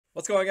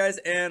What's going on, guys,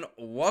 and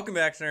welcome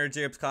back to another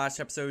Jacob's Clash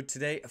episode.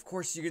 Today, of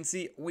course, you can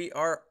see we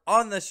are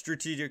on the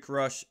strategic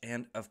rush,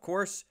 and of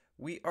course,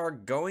 we are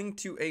going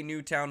to a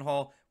new town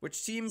hall, which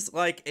seems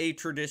like a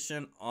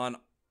tradition on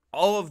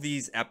all of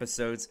these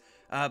episodes.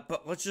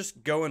 But let's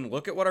just go and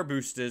look at what our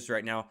boost is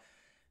right now.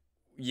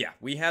 Yeah,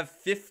 we have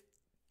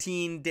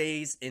 15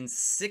 days and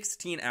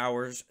 16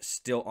 hours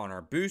still on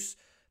our boost.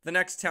 The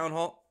next town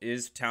hall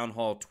is Town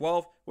Hall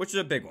 12, which is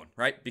a big one,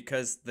 right?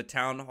 Because the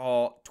Town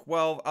Hall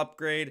 12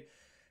 upgrade,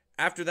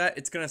 after that,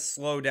 it's going to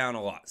slow down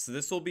a lot. So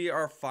this will be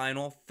our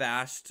final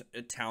fast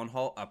town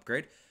hall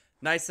upgrade.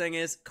 Nice thing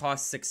is,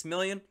 costs 6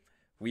 million.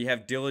 We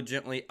have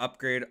diligently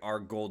upgraded our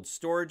gold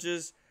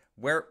storages,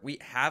 where we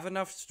have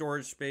enough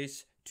storage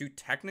space to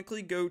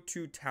technically go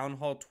to Town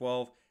Hall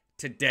 12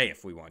 today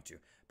if we want to.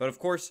 But of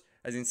course,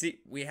 as you can see,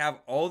 we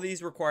have all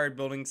these required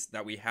buildings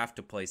that we have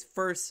to place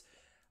first.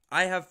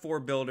 I have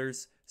 4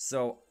 builders,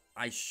 so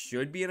I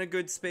should be in a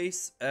good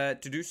space to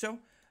do so.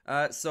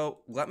 So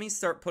let me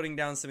start putting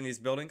down some of these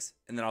buildings,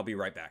 and then I'll be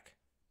right back.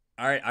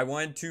 All right, I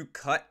wanted to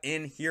cut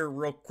in here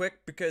real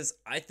quick because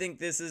I think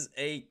this is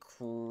a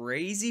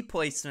crazy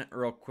placement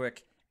real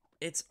quick.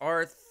 It's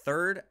our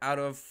 3rd out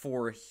of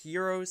 4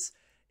 heroes.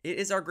 It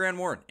is our Grand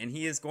Warden, and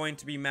he is going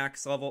to be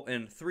max level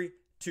in 3,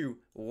 2,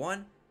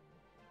 1.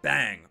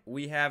 Bang!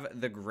 We have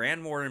the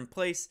Grand Warden in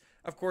place.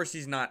 Of course,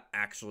 he's not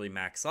actually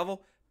max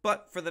level,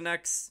 but for the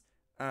next,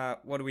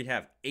 what do we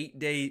have?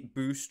 8-day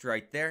boost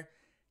right there.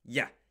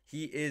 Yeah.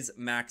 He is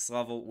max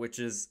level, which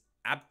is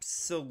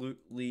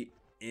absolutely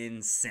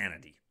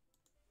insanity.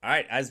 All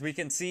right, as we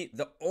can see,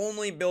 the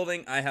only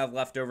building I have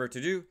left over to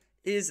do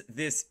is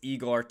this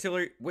Eagle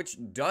Artillery, which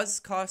does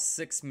cost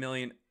 6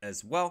 million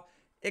as well.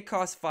 It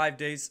costs 5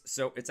 days,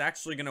 so it's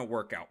actually going to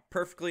work out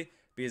perfectly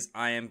because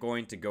I am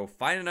going to go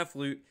find enough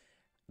loot,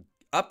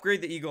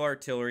 upgrade the Eagle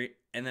Artillery,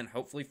 and then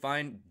hopefully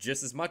find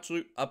just as much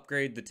loot,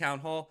 upgrade the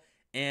Town Hall,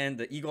 and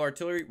the Eagle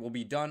Artillery will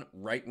be done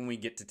right when we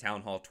get to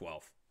Town Hall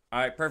 12.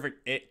 Alright,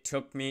 perfect. It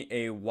took me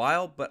a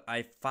while, but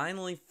I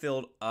finally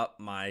filled up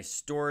my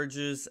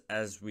storages,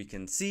 as we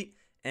can see,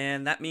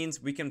 and that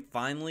means we can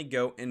finally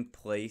go and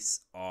place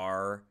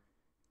our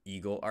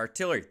Eagle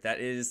Artillery. That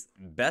is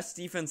best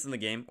defense in the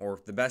game, or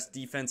the best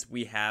defense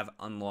we have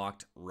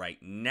unlocked right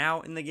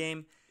now in the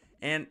game,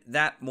 and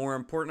that, more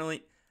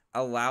importantly,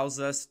 allows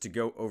us to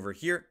go over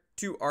here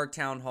to our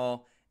Town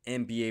Hall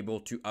and be able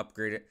to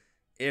upgrade it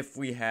if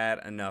we had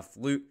enough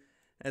loot.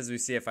 As we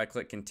see, if I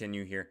click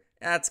continue here,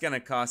 that's going to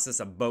cost us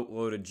a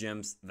boatload of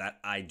gems that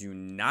I do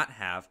not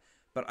have,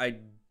 but I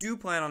do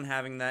plan on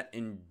having that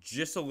in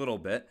just a little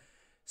bit.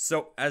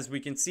 So as we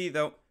can see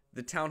though,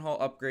 the Town Hall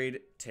upgrade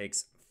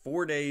takes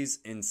 4 days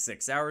and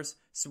 6 hours.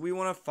 So we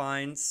want to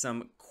find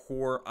some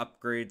core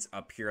upgrades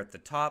up here at the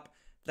top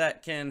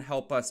that can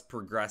help us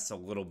progress a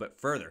little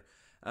bit further.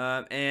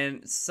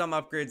 And some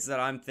upgrades that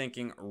I'm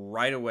thinking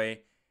right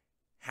away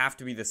have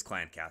to be this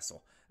clan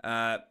castle.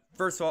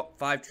 First of all,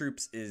 5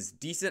 troops is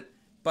decent.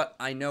 But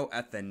I know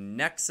at the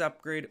next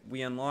upgrade,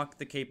 we unlock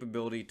the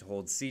capability to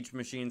hold siege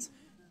machines,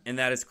 and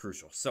that is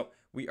crucial. So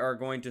we are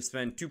going to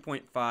spend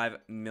 2.5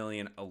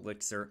 million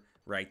elixir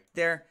right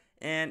there.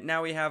 And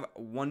now we have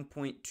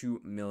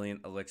 1.2 million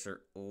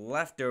elixir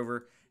left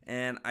over.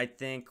 And I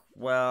think,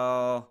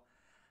 well,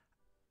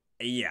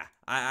 yeah,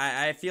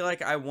 I feel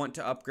like I want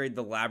to upgrade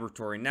the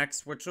laboratory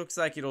next, which looks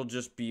like it'll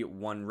just be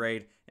 1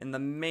 raid. And the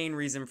main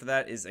reason for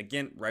that is,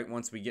 again, right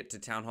once we get to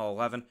Town Hall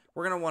 11,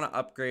 we're going to want to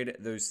upgrade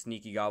those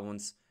sneaky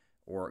goblins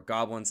or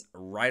goblins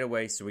right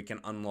away so we can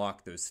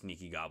unlock those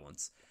sneaky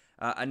goblins.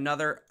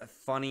 Another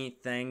funny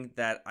thing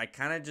that I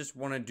kind of just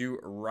want to do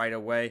right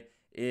away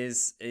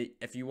is,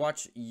 if you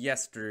watch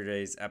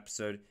yesterday's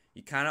episode,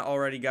 you kind of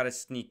already got a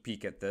sneak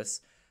peek at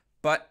this,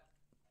 but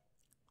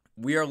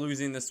we are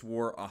losing this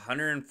war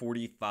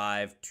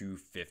 145 to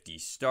 50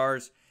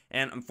 stars,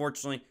 and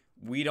unfortunately,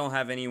 we don't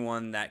have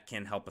anyone that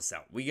can help us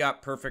out. We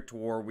got perfect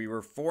war. We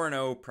were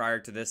 4-0 prior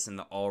to this in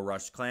the All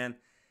Rush clan.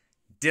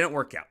 Didn't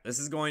work out. This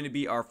is going to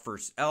be our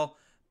first L,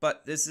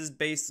 but this is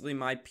basically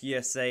my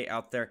PSA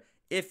out there.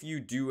 If you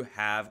do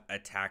have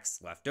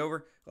attacks left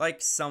over,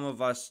 like some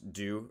of us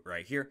do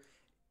right here,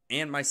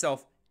 and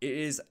myself, it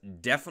is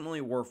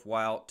definitely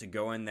worthwhile to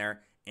go in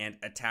there and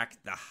attack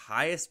the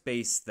highest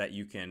base that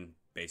you can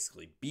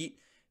basically beat,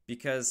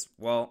 because,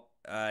 well,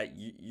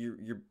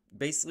 you're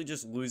basically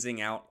just losing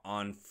out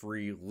on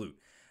free loot.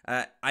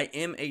 I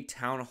am a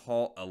Town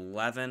Hall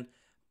 11,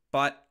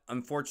 but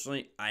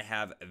unfortunately I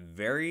have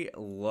very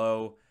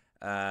low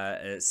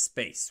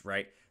space,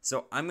 right?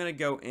 So I'm going to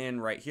go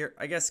in right here.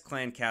 I guess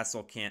Clan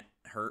Castle can't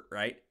hurt,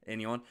 right?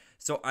 Anyone?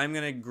 So I'm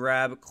going to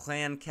grab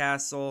Clan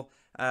Castle.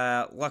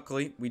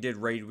 Luckily, we did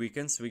raid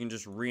weekend, so we can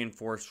just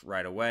reinforce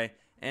right away.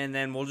 And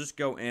then we'll just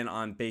go in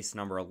on base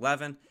number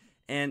 11.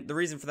 And the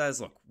reason for that is,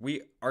 look,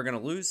 we are going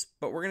to lose,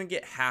 but we're going to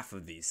get half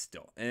of these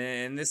still.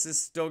 And this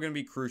is still going to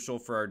be crucial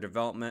for our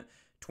development.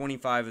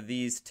 25 of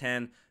these,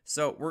 10.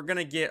 So we're going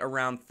to get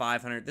around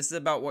 500. This is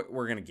about what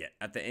we're going to get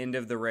at the end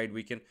of the raid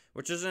weekend,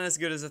 which isn't as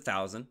good as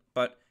 1,000,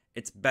 but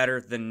it's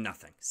better than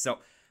nothing. So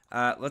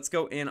let's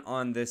go in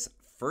on this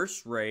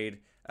first raid.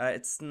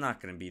 it's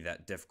not going to be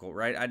that difficult,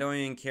 right? I don't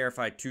even care if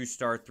I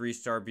 2-star,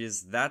 3-star,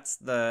 because that's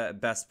the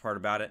best part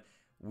about it.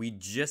 We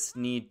just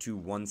need to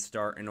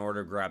 1-star in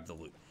order to grab the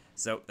loot.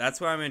 So that's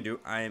what I'm going to do.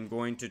 I am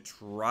going to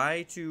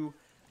try to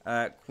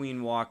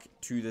queen walk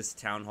to this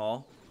town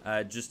hall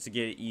just to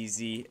get an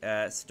easy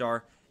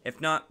star. If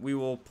not, we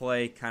will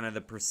play kind of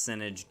the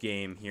percentage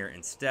game here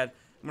instead.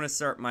 I'm going to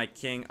start my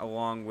king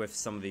along with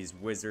some of these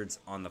wizards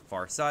on the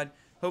far side,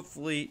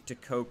 hopefully to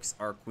coax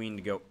our queen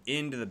to go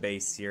into the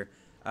base here.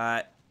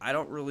 I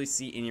don't really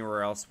see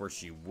anywhere else where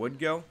she would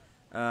go.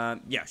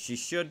 Yeah, she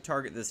should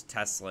target this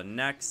Tesla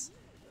next.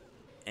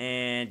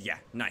 And yeah,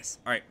 nice.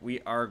 All right, we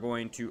are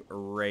going to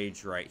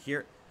rage right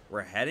here.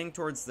 We're heading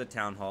towards the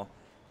town hall.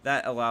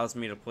 That allows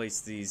me to place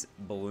these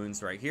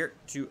balloons right here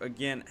to,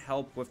 again,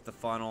 help with the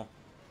funnel.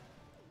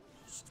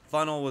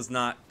 Funnel was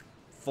not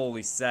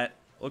fully set.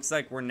 Looks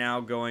like we're now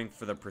going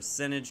for the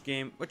percentage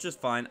game, which is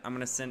fine. I'm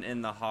going to send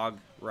in the Hog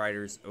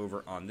Riders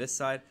over on this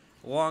side,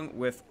 along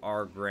with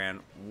our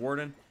Grand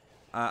Warden.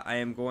 I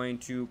am going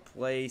to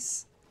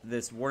place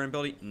this Warden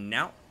ability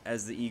now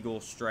as the Eagle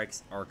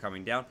strikes are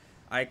coming down.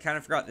 I kind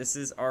of forgot this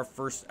is our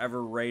first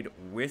ever raid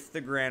with the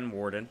Grand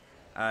Warden,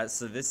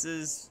 so this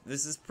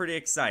is pretty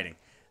exciting.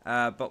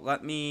 But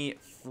let me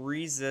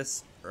freeze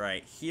this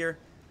right here.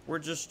 We're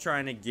just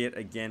trying to get,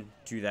 again,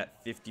 to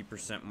that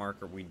 50%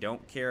 marker. We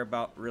don't care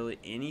about really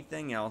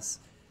anything else.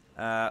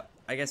 I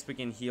guess we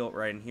can heal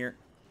right in here.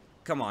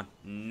 Come on.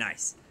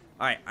 Nice.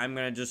 Alright, I'm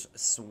going to just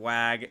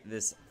swag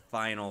this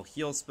final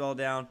heal spell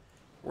down.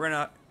 We're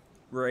going to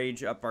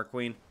rage up our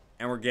queen,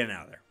 and we're getting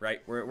out of there, right?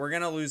 We're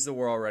going to lose the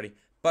war already,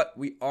 but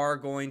we are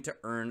going to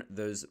earn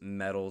those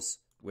medals,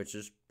 which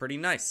is pretty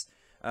nice.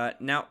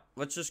 Now,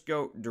 let's just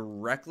go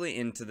directly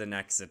into the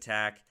next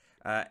attack.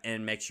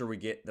 And make sure we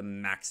get the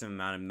maximum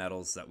amount of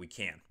medals that we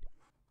can.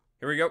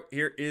 Here we go.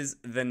 Here is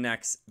the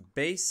next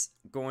base.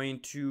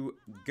 Going to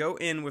go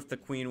in with the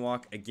queen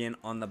walk again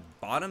on the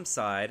bottom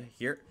side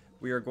here.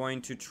 We are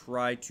going to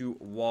try to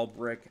wall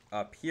brick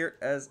up here,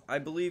 as I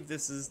believe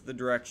this is the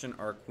direction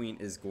our queen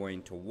is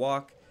going to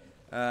walk.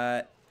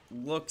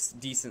 Looks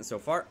decent so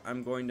far.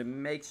 I'm going to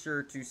make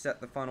sure to set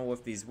the funnel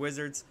with these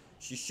wizards.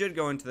 She should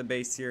go into the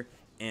base here,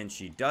 and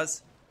she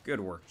does.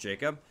 Good work,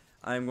 Jacob.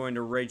 I'm going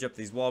to rage up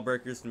these wall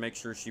breakers to make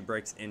sure she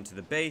breaks into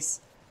the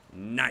base.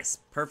 Nice.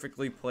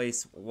 Perfectly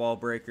placed wall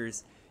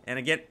breakers. And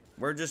again,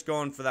 we're just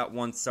going for that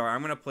 1-star.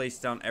 I'm going to place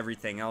down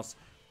everything else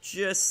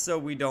just so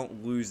we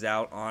don't lose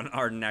out on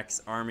our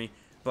next army.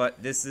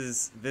 But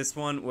this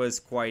one was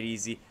quite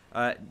easy.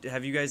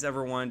 Have you guys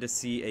ever wanted to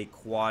see a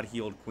quad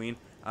healed queen?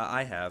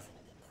 I have.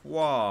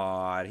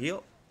 Quad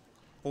heal.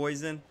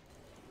 Poison.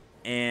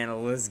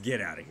 And let's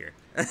get out of here.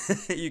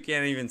 You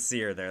can't even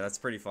see her there. That's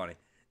pretty funny.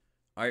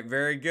 Alright,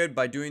 very good.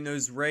 By doing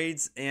those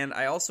raids, and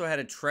I also had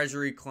a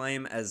treasury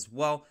claim as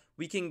well,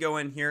 we can go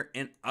in here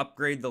and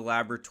upgrade the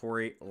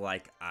laboratory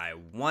like I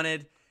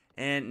wanted.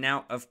 And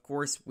now, of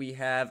course, we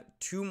have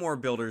 2 more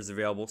builders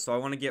available, so I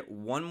want to get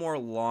 1 more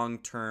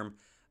long-term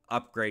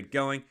upgrade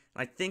going.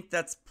 I think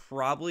that's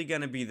probably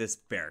going to be this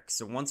barracks.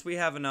 So once we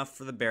have enough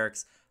for the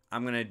barracks,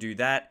 I'm going to do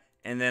that.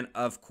 And then,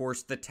 of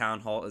course, the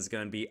town hall is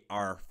going to be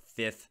our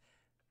 5th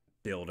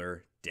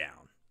builder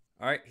down.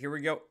 All right, here we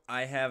go.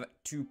 I have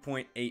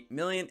 2.8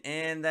 million,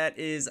 and that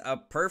is a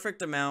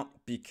perfect amount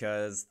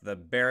because the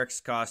barracks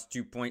cost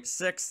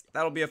 2.6.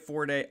 That'll be a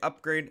 4-day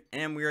upgrade,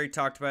 and we already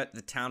talked about it.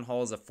 The town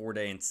hall is a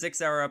 4-day and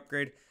 6-hour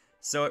upgrade,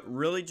 so it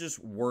really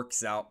just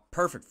works out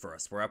perfect for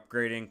us. We're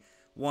upgrading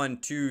 1,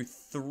 2,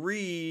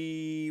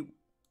 3,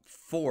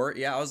 4.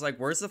 Yeah, I was like,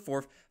 where's the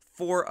 4th?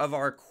 4 of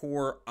our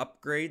core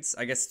upgrades.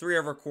 I guess 3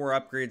 of our core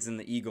upgrades in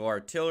the Eagle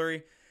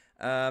Artillery.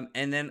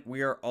 And then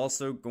we are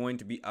also going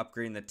to be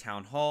upgrading the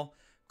town hall.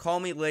 Call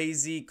me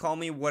lazy, call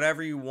me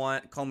whatever you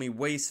want, call me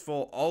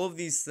wasteful. All of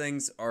these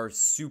things are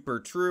super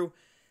true.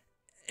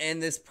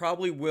 And this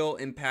probably will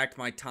impact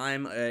my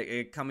time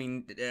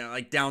coming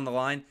like down the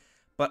line.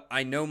 But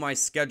I know my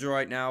schedule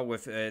right now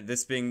with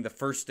this being the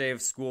first day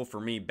of school for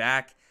me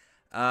back.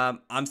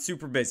 I'm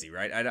super busy,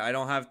 right? I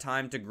don't have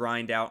time to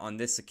grind out on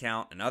this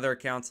account and other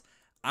accounts.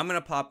 I'm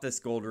going to pop this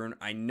gold rune.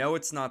 I know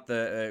it's not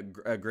a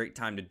great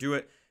time to do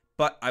it.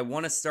 But I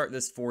want to start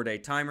this 4-day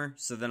timer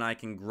so then I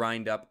can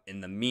grind up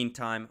in the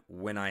meantime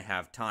when I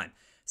have time.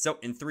 So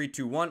in 3,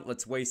 2, 1,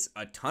 let's waste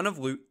a ton of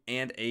loot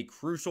and a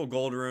crucial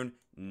gold rune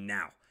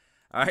now.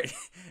 All right,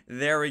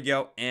 there we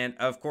go. And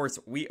of course,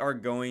 we are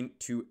going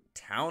to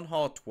Town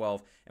Hall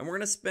 12. And we're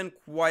going to spend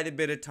quite a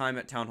bit of time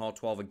at Town Hall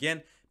 12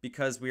 again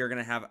because we are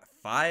going to have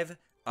 5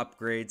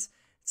 upgrades.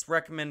 It's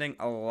recommending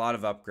a lot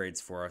of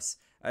upgrades for us.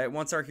 It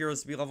wants our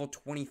heroes to be level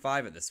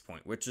 25 at this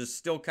point, which is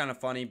still kind of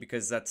funny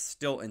because that's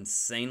still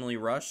insanely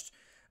rushed.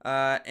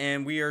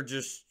 And they're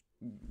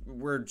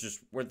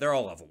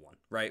all level 1,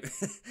 right?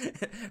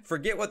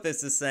 Forget what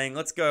this is saying.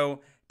 Let's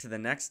go to the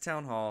next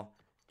town hall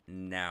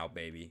now,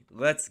 baby.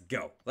 Let's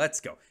go. Let's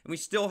go. And we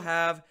still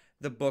have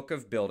the Book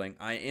of Building.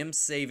 I am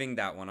saving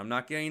that one. I'm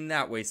not getting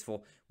that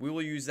wasteful. We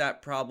will use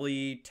that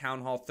probably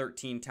Town Hall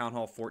 13, Town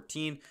Hall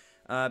 14.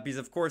 Because,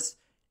 of course,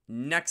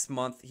 next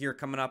month here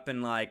coming up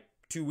in like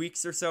 2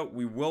 weeks or so,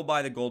 we will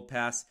buy the gold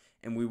pass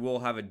and we will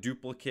have a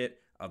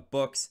duplicate of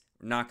books.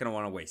 We're not going to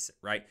want to waste it,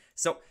 right?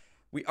 So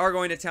we are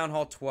going to Town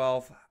Hall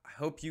 12. I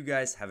hope you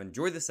guys have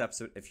enjoyed this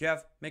episode. If you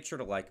have, make sure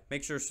to like,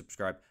 make sure to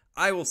subscribe.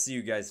 I will see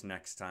you guys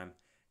next time.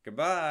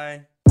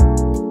 Goodbye.